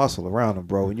putting some muscle around him,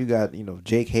 bro. And you got,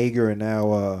 Jake Hager and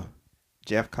now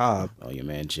Jeff Cobb. Oh, your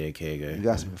man Jake Hager. You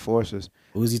got some enforcers.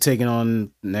 Who's he taking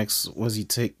on next? He's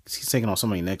taking on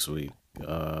somebody next week.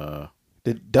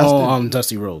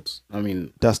 Dusty Rhodes. I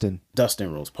mean Dustin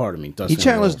Rhodes. Pardon me. He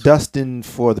challenged Rhodes. Dustin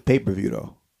for the pay-per-view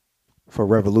though, for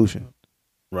Revolution.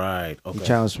 Right. Okay. He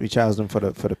challenged him for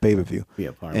the pay-per-view.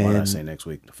 Yeah. Pardon. Why did I say next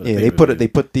week? For the they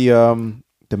put the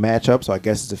match up, so I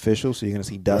guess it's official. So you're gonna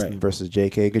see Dustin versus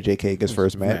Jake Hager. Jake Hager's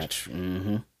first match.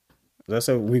 Mm-hmm. That's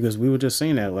we were just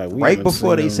saying that like right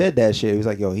before they said that shit. He was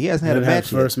like, "Yo, he hasn't had a match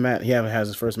yet." He haven't had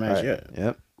his first match yet.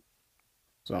 Yep.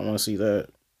 So I want to see that.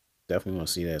 Definitely want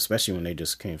to see that, especially when they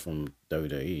just came from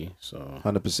WWE. So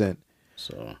 100%.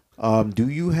 So, do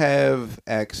you have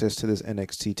access to this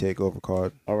NXT Takeover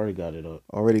card? Already got it up.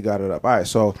 All right.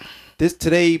 So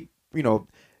today,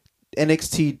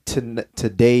 NXT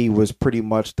today was pretty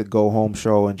much the go home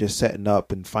show and just setting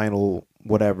up and final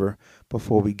whatever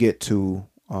before we get to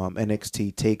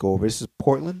NXT Takeover. This is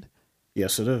Portland.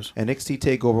 Yes, it is. NXT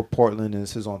Takeover Portland, and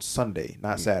this is on Sunday,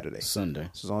 not Saturday. Sunday.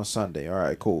 This is on Sunday. All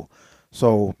right, cool.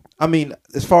 So, I mean,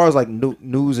 as far as like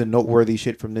news and noteworthy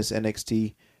shit from this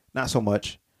NXT, not so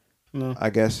much. No, I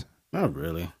guess not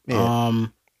really. Yeah.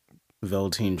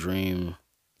 Velveteen Dream.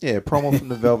 Yeah, promo from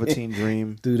the Velveteen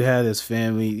Dream. Dude had his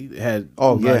family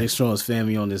he's showing his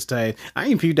family on this tape. I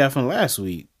ain't peeped that from last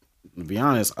week. To be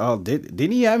honest,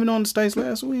 didn't he have it on the States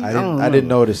last week? I didn't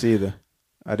notice either.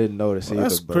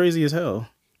 That's crazy as hell.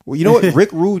 Well, you know what?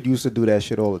 Rick Rude used to do that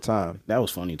shit all the time. That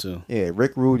was funny too. Yeah,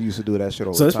 Rick Rude used to do that shit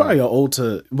all the time. So it's probably an old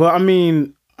to. Well, I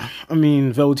mean, I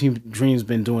mean, Velveteen Dream's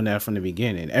been doing that from the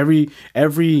beginning. Every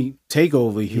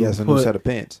takeover, he has a new set of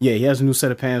pants. Yeah, he has a new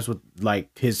set of pants with like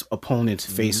his opponent's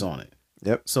face on it.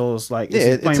 Yep. So it's like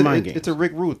it's playing mind games. It's a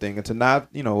Rick Rude thing. It's a not,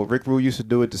 Rick Rude used to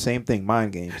do it the same thing,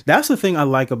 mind games. That's the thing I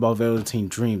like about Velveteen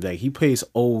Dream. That he plays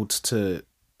odes to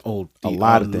a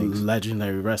lot of things,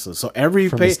 legendary wrestlers. So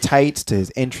from his tights to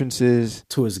his entrances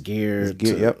to his gear,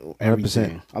 yep, 100%.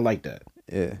 Everything. I like that.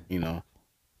 Yeah,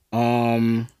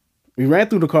 we ran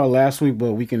through the card last week,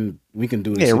 but we can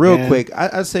do this. Yeah, real quick.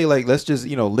 I'd say like let's just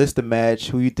list the match,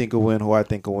 who you think will win, who I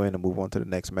think will win, and move on to the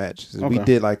next match. Okay. We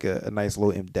did like a nice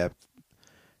little in depth.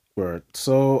 Word.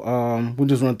 So we'll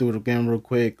just run through it again real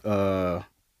quick. This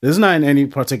is not in any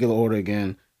particular order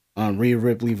again. Rhea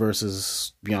Ripley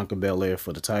versus Bianca Belair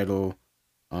for the title.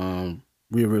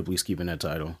 Rhea Ripley's keeping that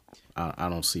title. I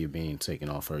don't see it being taken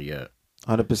off her yet.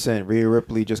 100%. Rhea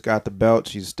Ripley just got the belt.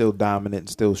 She's still dominant and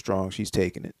still strong. She's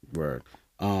taking it. Word.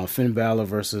 Finn Balor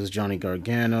versus Johnny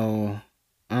Gargano.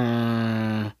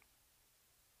 I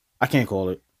can't call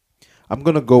it. I'm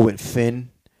gonna go with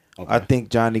Finn. Okay. I think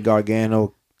Johnny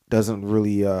Gargano doesn't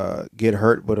really get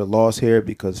hurt with a loss here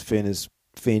because Finn is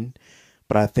Finn.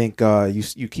 But I think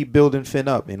you keep building Finn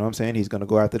up. You know what I'm saying? He's going to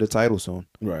go after the title soon.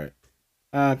 Right.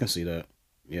 I can see that.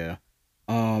 Yeah.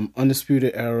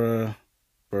 Undisputed Era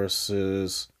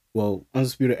versus... Well,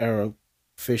 Undisputed Era,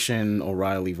 Fish and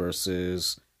O'Reilly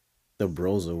versus the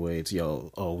Broserweights.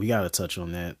 We got to touch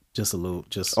on that. Just a little...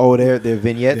 Their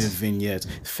vignettes? Their vignettes.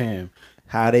 Fam.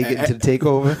 How they get into the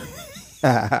takeover?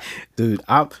 Dude,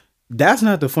 that's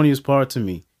not the funniest part to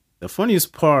me. The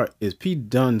funniest part is Pete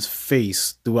Dunne's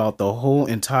face throughout the whole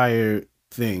entire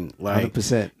thing. Like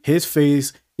 100%. His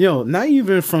face, not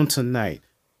even from tonight.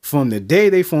 From the day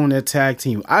they formed that tag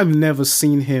team, I've never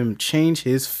seen him change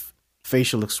his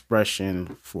facial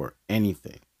expression for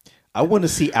anything. I want to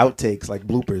see outtakes, like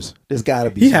bloopers. There's got to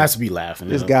be. He has to be laughing.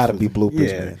 There's got to be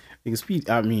bloopers, man. Because Pete,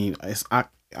 I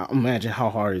imagine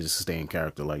how hard it is to stay in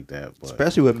character like that. But,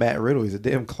 especially with Matt Riddle. He's a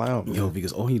damn clown. Man.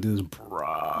 Because all he does is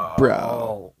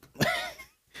bro.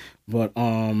 But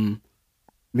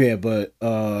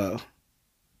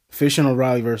Fish and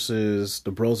O'Reilly versus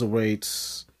the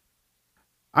Broserweights.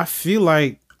 I feel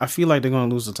like they're gonna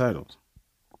lose the titles.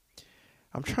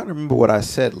 I'm trying to remember what I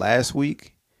said last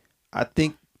week. I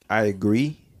think I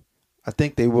agree. I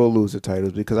think they will lose the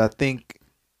titles because I think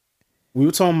we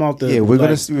were talking about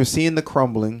we're seeing the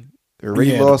crumbling. They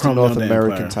already lost the North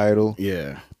American title.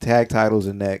 Yeah, tag titles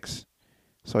are next.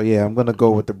 So yeah, I'm gonna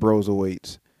go with the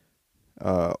Broserweights.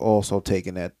 Also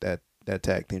taking that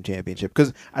tag team championship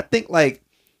because I think like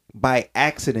by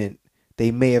accident they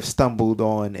may have stumbled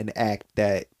on an act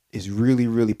that is really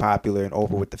really popular and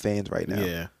over with the fans right now.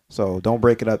 Yeah. So don't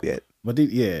break it up yet. But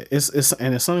it's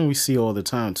something we see all the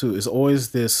time too. It's always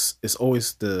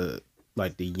the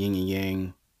yin and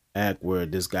yang act where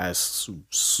this guy's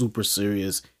super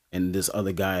serious and this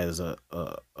other guy is a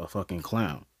fucking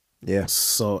clown. Yeah.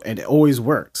 So, and it always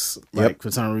works. Like, for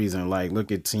some reason, like,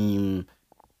 look at Team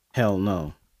Hell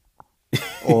No.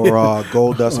 Or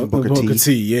Goldust and Booker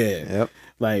T. Yeah. Yep.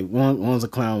 Like, one's a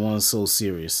clown, one's so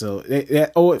serious. So,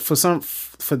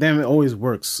 for them, it always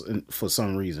works for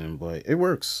some reason, but it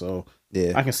works. So,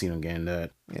 yeah, I can see them getting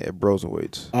that. Yeah,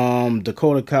 Broserweights.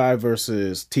 Dakota Kai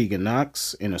versus Tegan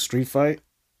Nox in a street fight.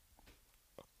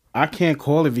 I can't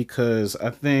call it because I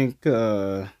think...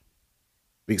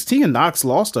 because Tegan Nox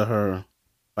lost to her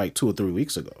like 2 or 3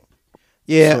 weeks ago.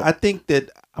 Yeah, so, I think that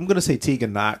I'm going to say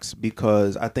Tegan Nox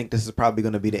because I think this is probably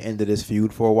going to be the end of this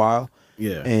feud for a while.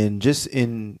 Yeah. And just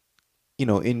in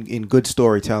good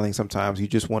storytelling, sometimes you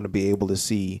just want to be able to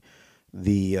see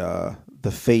the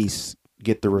face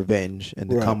get the revenge and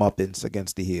the comeuppance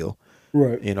against the heel.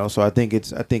 Right. So I think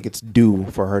it's due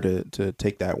for her to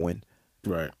take that win.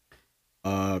 Right.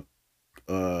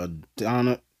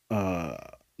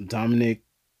 Dominic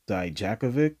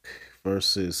Dijakovic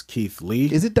versus Keith Lee.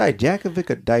 Is it Dijakovic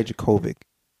or Dijakovic?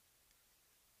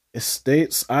 It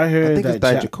states I heard it's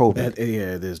Dijakovic.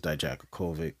 Yeah, it is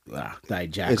Dijakovic.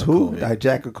 Dijakovic. It's who?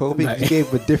 Dijakovic. You gave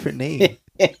him a different name.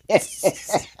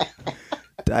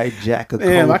 Dijakovic.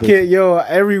 Damn, I can't.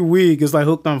 Every week it's like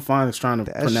Hooked on Phonics trying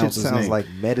to pronounce his name. That shit sounds like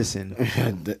medicine.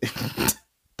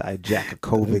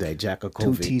 Dijakovic.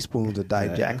 2 teaspoons of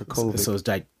Dijakovic. So it's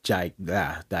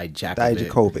Dijakovic.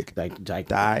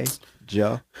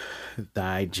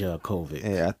 Dijakovic.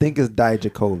 Yeah, I think it's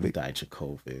Dijakovic.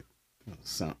 Dijakovic.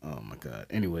 Oh my god.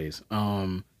 Anyways,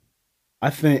 I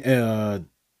think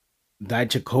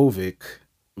Dijakovic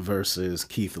versus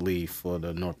Keith Lee for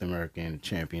the North American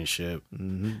Championship.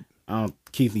 Mm-hmm.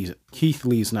 Keith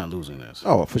Lee's not losing this.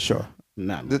 Oh, for sure.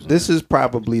 Not this is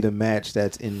probably the match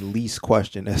that's in least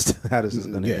question as to how this is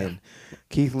going to end.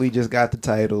 Keith Lee just got the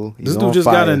title. This dude just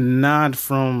got a nod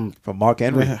from Mark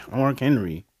Henry. Mark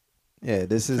Henry. Yeah,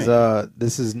 this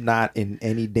is not in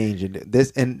any danger.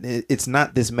 It's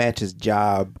not this match's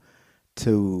job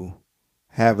to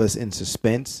have us in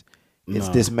suspense. It's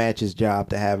this match's job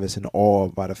to have us in awe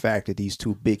by the fact that these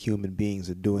two big human beings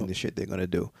are doing the shit they're gonna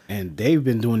do. And they've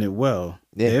been doing it well.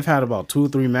 Yeah. They've had about 2 or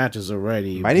 3 matches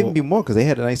already. Might even be more because they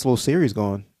had a nice little series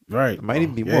going. Right. It might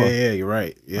even be more. Yeah, you're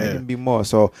right. Yeah. Might even be more.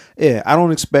 So yeah, I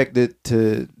don't expect it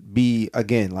to be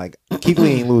again like Keith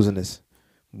Lee ain't losing this.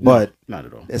 But no, not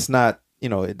at all. It's not,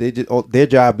 their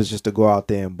job is just to go out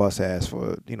there and bust ass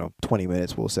for 20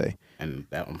 minutes, we'll say. And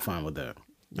I'm fine with that.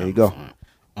 There you go. Fine.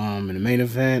 In the main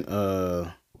event,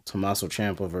 Tommaso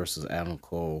Ciampa versus Adam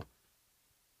Cole.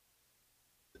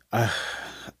 I'm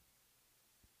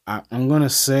gonna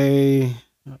say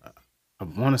I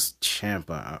want to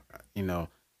Ciampa.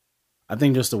 I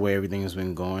think just the way everything has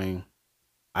been going,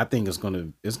 I think it's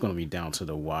gonna be down to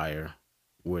the wire,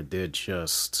 where they're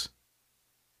just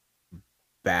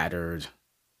battered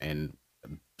and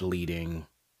bleeding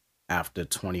after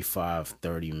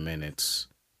 25-30 minutes.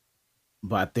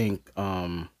 But I think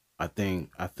Ciampa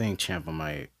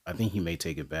he may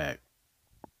take it back.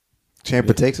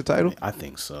 Ciampa takes the title? I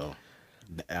think so.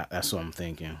 That's what I'm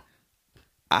thinking.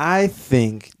 I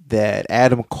think that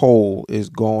Adam Cole is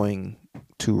going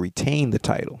to retain the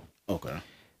title. Okay.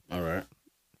 All right.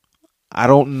 I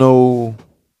don't know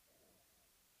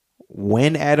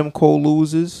when Adam Cole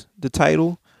loses the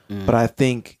title, but I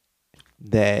think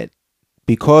that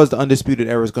because the Undisputed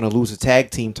Era is going to lose a tag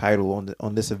team title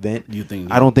on this event,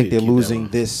 I don't think they're losing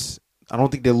this. I don't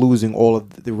think they're losing all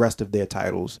of the rest of their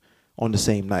titles on the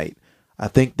same night. I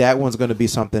think that one's going to be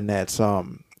something that's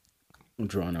drawn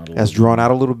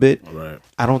out a little bit. Right.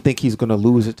 I don't think he's going to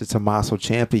lose it to Tommaso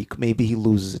Ciampa. Maybe he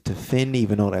loses it to Finn,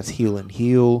 even though that's heel and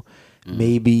heel.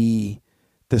 Maybe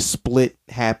the split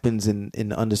happens in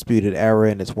the Undisputed Era,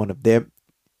 and it's one of them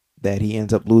that he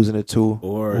ends up losing it to.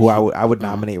 Or who I would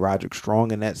nominate Roderick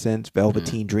Strong in that sense.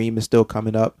 Velveteen Dream is still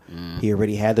coming up. He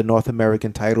already had the North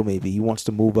American title. Maybe he wants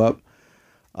to move up.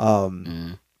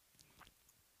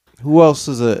 Who else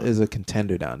is a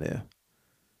contender down there?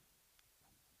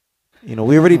 We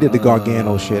already did the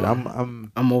Gargano shit.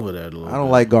 I'm over that a little. I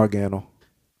don't like Gargano.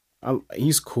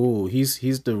 He's cool. He's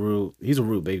a real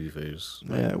babyface.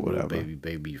 Yeah, whatever.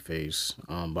 Baby face.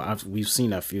 But we've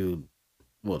seen that feud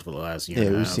for the last year. Yeah,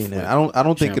 we've seen that. I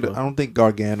don't think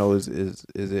Gargano is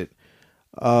it.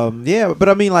 Yeah, but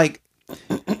I mean, like,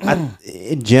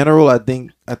 in general, I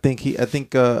think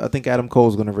Adam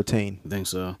Cole's going to retain. I think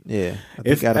so. Yeah,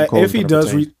 if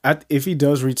he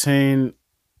does retain,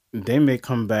 they may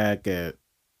come back at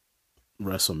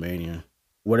WrestleMania.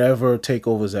 Whatever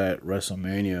takeovers at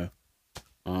WrestleMania,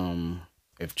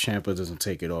 if Ciampa doesn't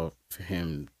take it off for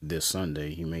him this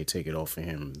Sunday, he may take it off for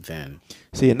him then.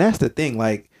 See, and that's the thing.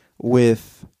 Like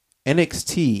with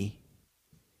NXT,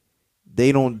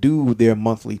 they don't do their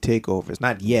monthly takeovers.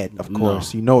 Not yet, of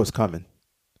course. No. It's coming.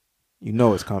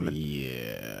 It's coming.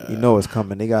 Yeah. It's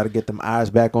coming. They got to get them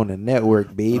eyes back on the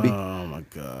network, baby. Oh my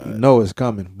god. It's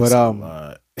coming. But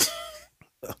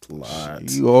That's a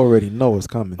lot. You already know it's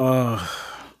coming.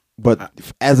 But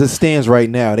as it stands right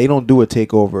now, they don't do a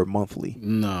takeover monthly.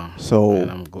 No. So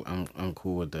I'm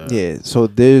cool with that. Yeah. So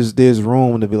there's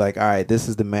room to be like, all right, this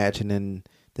is the match, and then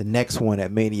the next one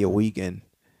at Mania weekend,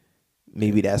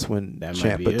 maybe that's when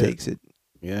Ciampa takes it.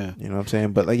 Yeah. You know what I'm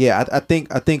saying? But like, yeah, I think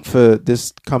for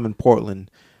this coming Portland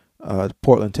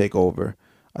takeover,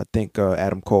 I think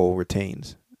Adam Cole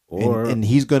retains. And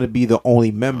he's going to be the only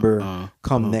member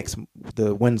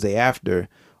the Wednesday after,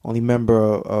 only member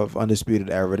of Undisputed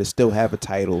Era to still have a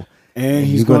title. And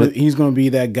he's gonna be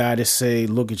that guy to say,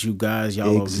 "Look at you guys,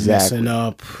 y'all are messing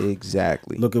up.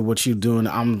 Exactly. Look at what you're doing.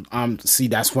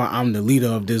 That's why I'm the leader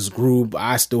of this group.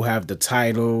 I still have the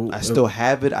title. I still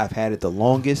have it. I've had it the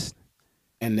longest."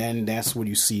 And then that's where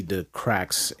you see the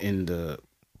cracks in the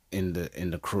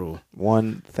crew.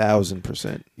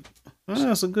 1000%. Oh,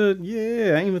 that's a good. Yeah,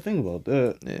 I didn't even think about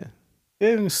that. Yeah,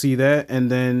 you can see that, and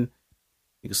then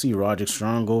you can see Roderick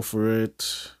Strong go for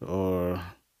it, or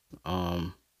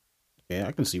I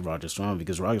can see Roderick Strong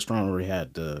because Roderick Strong already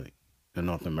had the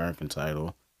North American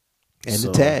title and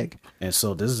the tag, and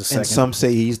so this is the second. And some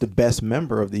say he's the best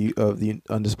member of the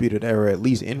Undisputed Era, at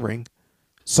least in ring.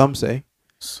 Some say.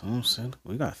 Some said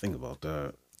we gotta think about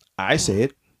that. I say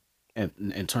it.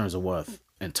 In terms of what?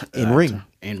 In ring.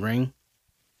 In ring.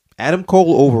 Adam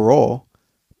Cole overall,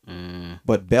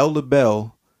 but bell to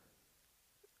bell.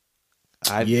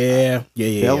 Bell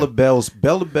to bell.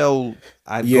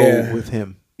 I'd go with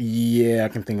him. Yeah, I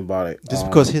can think about it. Just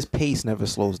because his pace never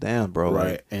slows down, bro.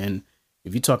 Right. Like, And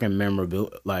if you're talking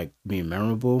memorable, like being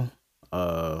memorable,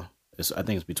 I think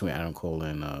it's between Adam Cole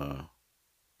and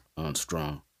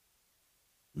Strong,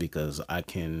 because I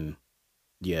can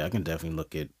definitely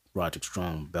look at Roderick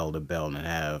Strong bell to bell and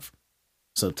have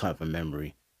some type of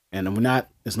memory. And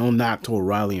it's no knock to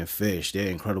O'Reilly and Fish. They're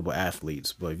incredible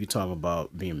athletes. But if you talk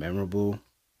about being memorable,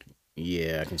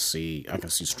 yeah, I can see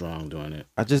Strong doing it.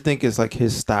 I just think it's like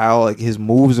his style, like his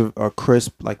moves are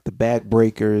crisp, like the back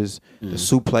breakers, the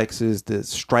suplexes, the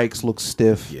strikes look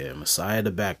stiff. Yeah, Messiah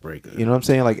the backbreaker. You know what I'm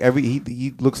saying? Like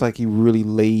he looks like he really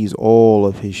lays all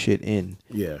of his shit in.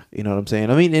 Yeah. You know what I'm saying?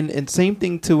 I mean, and same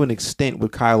thing to an extent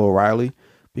with Kyle O'Reilly,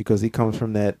 because he comes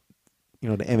from that, the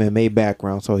MMA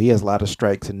background, so he has a lot of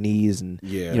strikes and knees and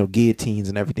guillotines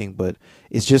and everything. But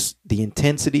it's just the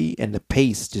intensity and the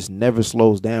pace just never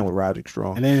slows down with Roderick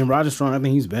Strong. And then Roderick Strong, I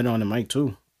think he's better on the mic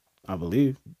too, I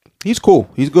believe. He's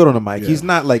cool. He's good on the mic. Yeah. He's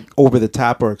not like over the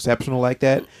top or exceptional like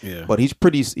that. Yeah. But he's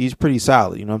pretty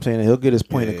solid. You know what I'm saying? He'll get his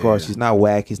point across. Yeah. He's not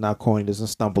whack. He's not corny. Doesn't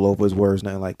stumble over his words,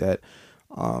 nothing like that.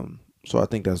 So I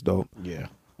think that's dope. Yeah.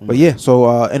 But yeah, so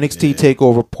NXT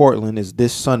Takeover Portland is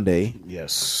this Sunday.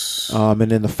 Yes. And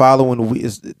then the following week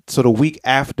the week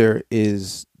after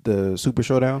is the Super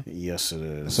Showdown. Yes, it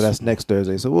is. So that's next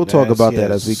Thursday. So we'll talk about that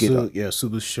as we get up. Yeah,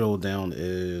 Super Showdown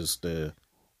is the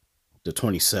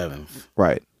 27th.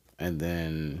 Right. And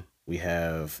then we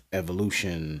have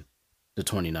Evolution the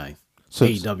 29th. So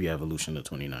AEW Evolution the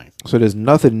 29th. So there's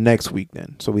nothing next week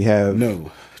then. So we have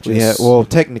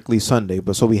technically Sunday,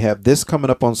 but so we have this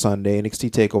coming up on Sunday, NXT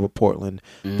Takeover Portland,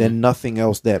 then nothing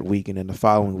else that week, and then the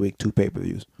following week 2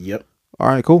 pay-per-views. Yep. All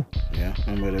right, cool. Yeah,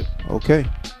 I'm with it. Okay.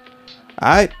 All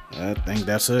right. I think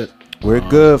that's it. We're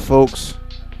good, folks.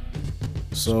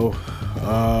 So,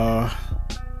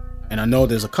 and I know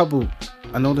there's a couple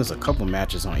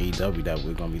matches on AEW that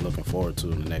we're gonna be looking forward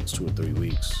to in the next 2 or 3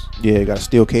 weeks. Yeah, got a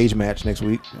steel cage match next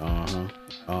week.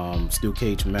 Steel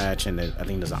cage match, and I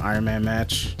think there's an Iron Man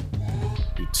match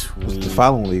between the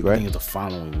following week, right? I think it's the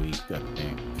following week. I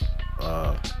think.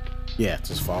 Yeah, it's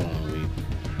this following week.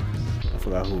 I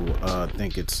forgot who. I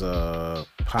think it's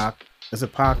Pac. Is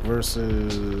it Pac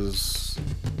versus?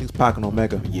 I think it's Pac and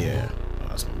Omega. Yeah,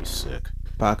 that's gonna be sick.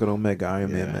 Pac and Omega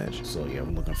Iron Man match. So yeah,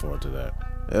 I'm looking forward to that.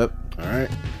 Yep. All right.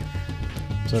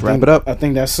 So let's wrap it up. I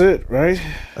think that's it, right?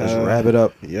 Let's wrap it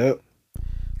up. Yep.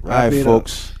 All right,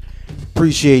 folks.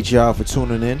 Appreciate y'all for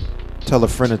tuning in. Tell a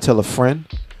friend and tell a friend.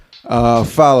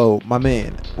 Follow my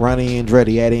man Ronnie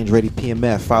Andretti at Andretti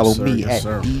PMF. Follow me at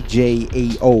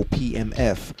DJAO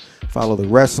PMF. Follow the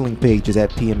wrestling pages at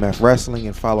PMF Wrestling,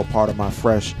 and follow Pardon My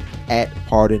Fresh at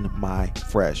Pardon My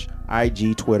Fresh.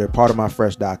 IG, Twitter,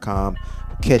 pardonmyfresh.com.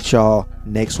 Catch y'all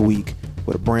next week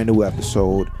with a brand new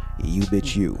episode. You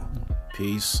bitch you.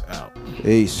 Peace out.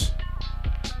 Peace.